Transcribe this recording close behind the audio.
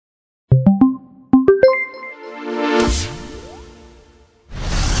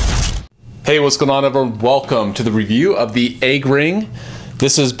Hey, what's going on, everyone? Welcome to the review of the egg ring.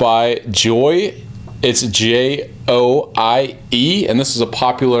 This is by Joie. It's Joie, and this is a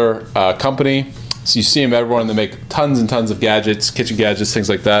popular company. So you see them everywhere, and they make tons and tons of gadgets, kitchen gadgets, things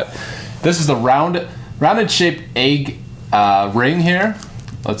like that. This is the rounded shaped egg ring here.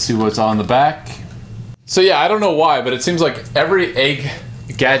 Let's see what's on the back. So yeah, I don't know why, but it seems like every egg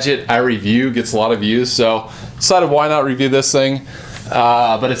gadget I review gets a lot of views. So decided why not review this thing.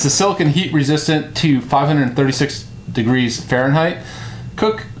 But it's a silicone heat resistant to 536 degrees Fahrenheit.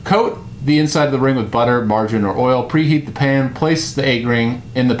 Coat the inside of the ring with butter, margarine, or oil. Preheat the pan. Place the egg ring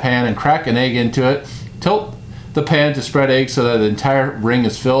in the pan and crack an egg into it. Tilt the pan to spread eggs so that the entire ring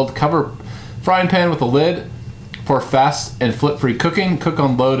is filled. Cover frying pan with a lid for fast and flip-free cooking. Cook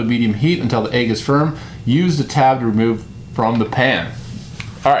on low to medium heat until the egg is firm. Use the tab to remove from the pan.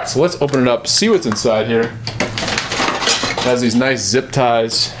 All right, so let's open it up, see what's inside here. It has these nice zip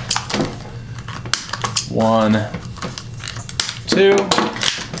ties. 1, 2,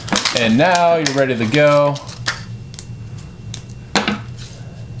 and now you're ready to go.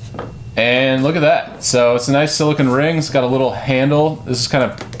 And look at that. So it's a nice silicone ring. It's got a little handle. This is kind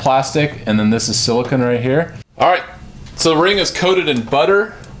of plastic, and then this is silicone right here. All right, so the ring is coated in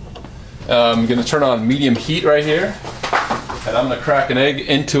butter. I'm gonna turn on medium heat right here, and I'm gonna crack an egg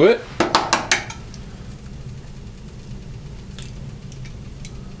into it.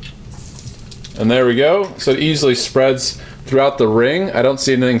 And there we go. So it easily spreads throughout the ring. I don't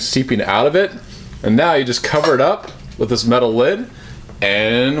see anything seeping out of it. And now you just cover it up with this metal lid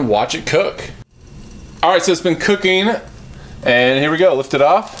and watch it cook. All right, so it's been cooking, and here we go. Lift it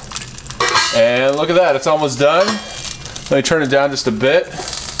off, and look at that. It's almost done. Let me turn it down just a bit.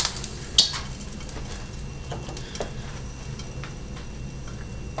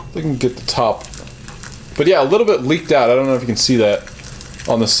 I can get the top. But yeah, a little bit leaked out. I don't know if you can see that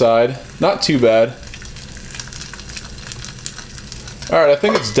on the side. Not too bad. Alright, I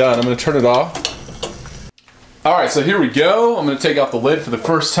think it's done. I'm going to turn it off. Alright, so here we go. I'm going to take off the lid for the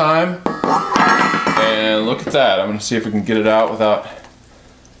first time. And look at that. I'm going to see if we can get it out without...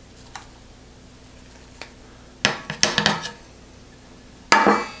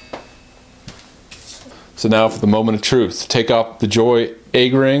 So now for the moment of truth. Take off the Joie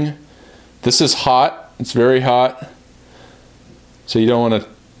egg ring. This is hot. It's very hot. So you don't want to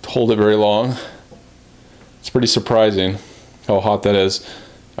hold it very long. It's pretty surprising how hot that is.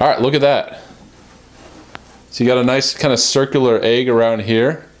 All right, look at that. So you got a nice kind of circular egg around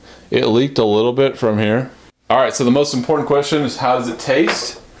here. It leaked a little bit from here. All right, so the most important question is, how does it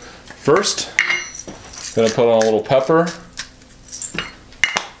taste? First, I'm gonna put on a little pepper.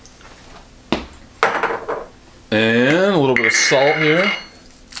 And a little bit of salt here.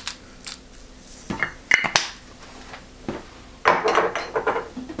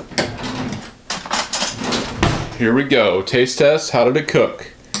 Here we go. Taste test. How did it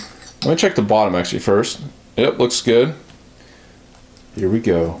cook? Let me check the bottom actually first. Yep, looks good. Here we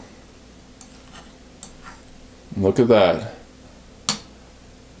go. Look at that.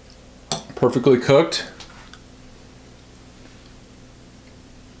 Perfectly cooked.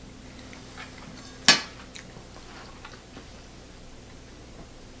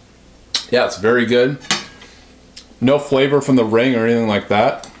 Yeah, it's very good. No flavor from the ring or anything like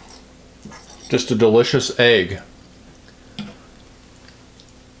that. Just a delicious egg.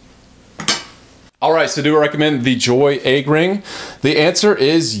 All right, so do I recommend the Joie egg ring? The answer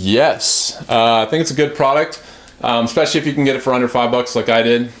is yes. I think it's a good product, especially if you can get it for under $5 like I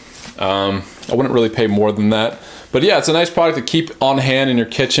did. I wouldn't really pay more than that. But yeah, it's a nice product to keep on hand in your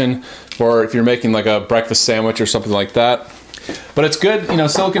kitchen for if you're making like a breakfast sandwich or something like that. But it's good, you know,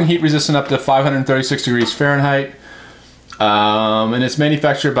 silicone heat resistant up to 536 degrees Fahrenheit. And it's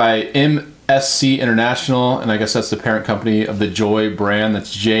manufactured by MSC International, and I guess that's the parent company of the Joie brand.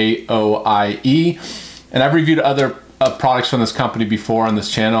 That's Joie. And I've reviewed other products from this company before on this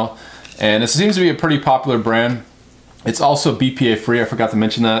channel, and it seems to be a pretty popular brand. It's also BPA free. I forgot to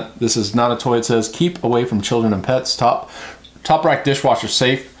mention that. This is not a toy. It says keep away from children and pets. Top rack dishwasher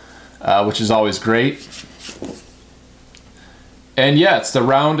safe, which is always great. And yeah, it's the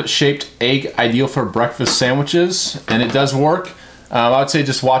round shaped egg, ideal for breakfast sandwiches, and it does work. I would say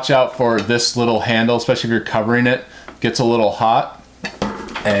just watch out for this little handle, especially if you're covering it. It gets a little hot.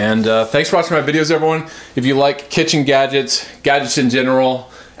 And thanks for watching my videos, everyone. If you like kitchen gadgets, gadgets in general,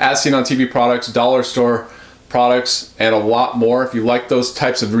 as seen on TV products, dollar store products, and a lot more, if you like those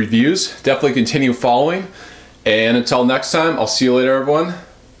types of reviews, definitely continue following. And until next time, I'll see you later, everyone.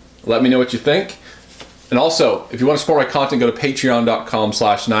 Let me know what you think. And also, if you want to support my content, go to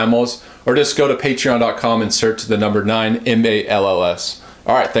patreon.com/9malls, or just go to patreon.com and search the number 9, MALLS.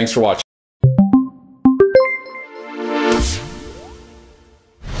 All right, thanks for watching.